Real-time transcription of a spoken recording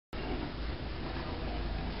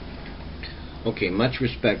Okay, much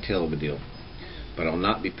respect, Hellavadeal, but I'll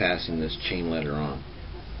not be passing this chain letter on.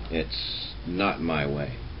 It's not my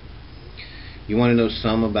way. You want to know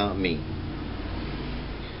some about me?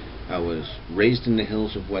 I was raised in the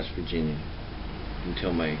hills of West Virginia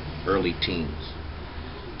until my early teens.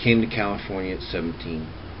 Came to California at 17,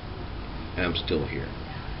 and I'm still here.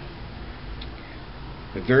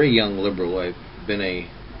 A very young liberal. I've been a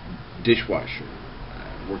dishwasher.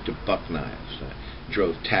 I worked at Buck Knives. I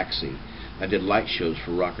drove taxi. I did light shows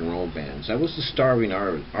for rock and roll bands. I was the starving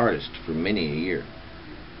artist for many a year.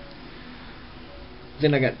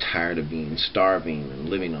 Then I got tired of being starving and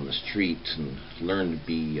living on the streets and learned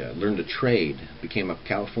a trade. Became a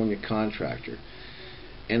California contractor.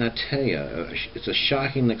 And I tell you, it's a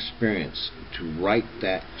shocking experience to write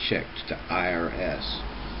that check to IRS.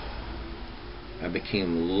 I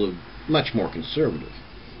became much more conservative.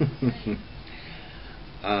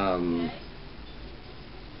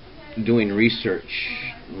 Doing research,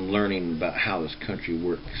 learning about how this country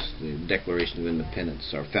works, the Declaration of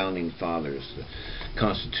Independence, our founding fathers, the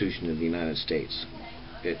Constitution of the United States.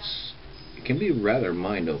 It can be rather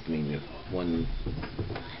mind-opening if one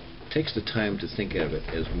takes the time to think of it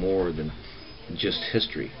as more than just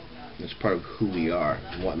history. It's part of who we are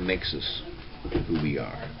and what makes us who we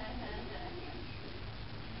are.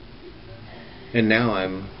 And now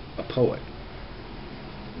I'm a poet.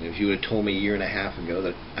 If you would have told me a year and a half ago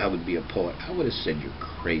that I would be a poet, I would have said you're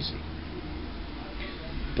crazy.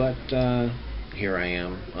 But here I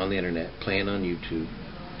am on the internet, playing on YouTube,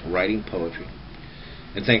 writing poetry.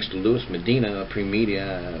 And thanks to Louis Medina,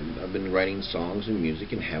 Pre-Media, I've been writing songs and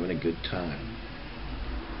music and having a good time.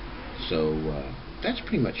 So that's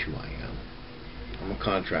pretty much who I am. I'm a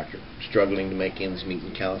contractor, struggling to make ends meet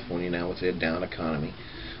in California now with a down economy,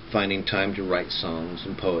 finding time to write songs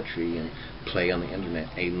and poetry and play on the internet.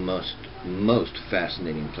 A most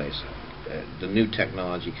fascinating place. The new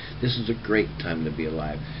technology. This is a great time to be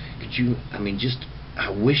alive. I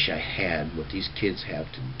wish I had what these kids have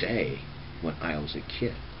today when I was a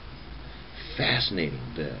kid. Fascinating,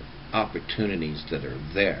 the opportunities that are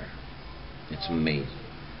there. It's amazing.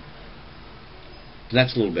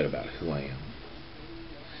 That's a little bit about who I am.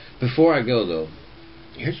 Before I go, though,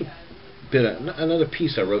 here's another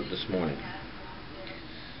piece I wrote this morning.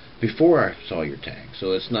 Before I saw your tag,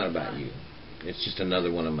 so it's not about you. It's just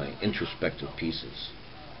another one of my introspective pieces.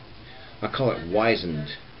 I call it Wizened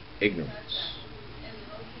Ignorance.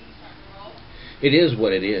 It is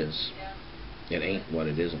what it is. It ain't what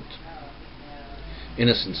it isn't.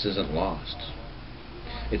 Innocence isn't lost.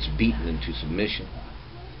 It's beaten into submission.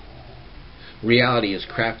 Reality is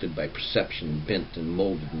crafted by perception, bent and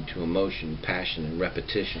molded into emotion, passion, and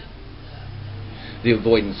repetition. The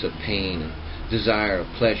avoidance of pain and desire of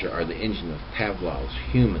pleasure are the engine of Pavlovs'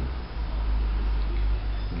 human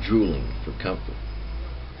drooling for comfort.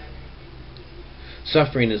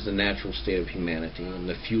 Suffering is the natural state of humanity and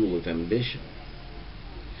the fuel of ambition.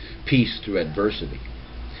 Peace through adversity,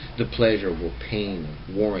 the pleasurable pain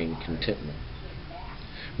of warring contentment.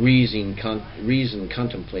 Reason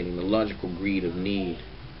contemplating the logical greed of need.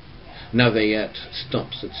 Naiveté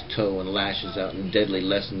stumps its toe and lashes out in deadly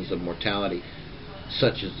lessons of mortality,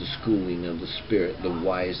 such as the schooling of the spirit, the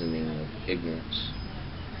wizening of ignorance.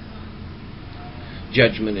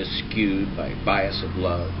 Judgment is skewed by bias of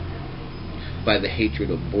love, by the hatred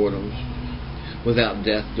of boredom. Without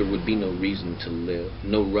death there would be no reason to live,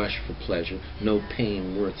 no rush for pleasure, no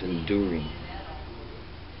pain worth enduring.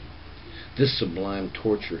 This sublime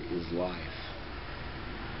torture is life.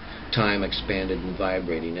 Time expanded and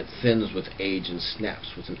vibrating, it thins with age and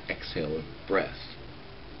snaps with an exhale of breath.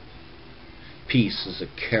 Peace is a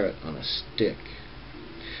carrot on a stick,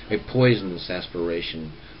 a poisonous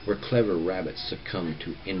aspiration where clever rabbits succumb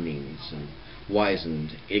to endings and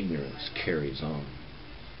wizened ignorance carries on.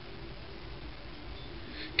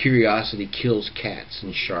 Curiosity kills cats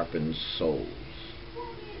and sharpens souls.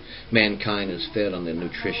 Mankind is fed on the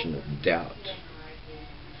nutrition of doubt.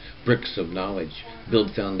 Bricks of knowledge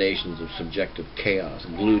build foundations of subjective chaos,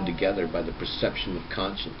 glued together by the perception of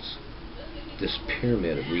conscience. This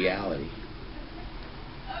pyramid of reality.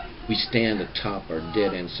 We stand atop our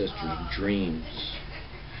dead ancestors' dreams,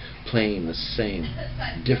 playing the same,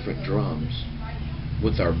 different drums,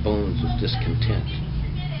 with our bones of discontent.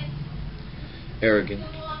 Arrogant,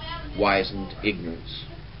 wizened ignorance,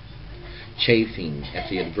 chafing at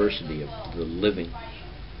the adversity of the living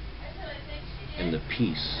and the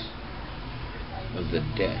peace of the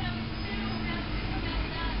dead.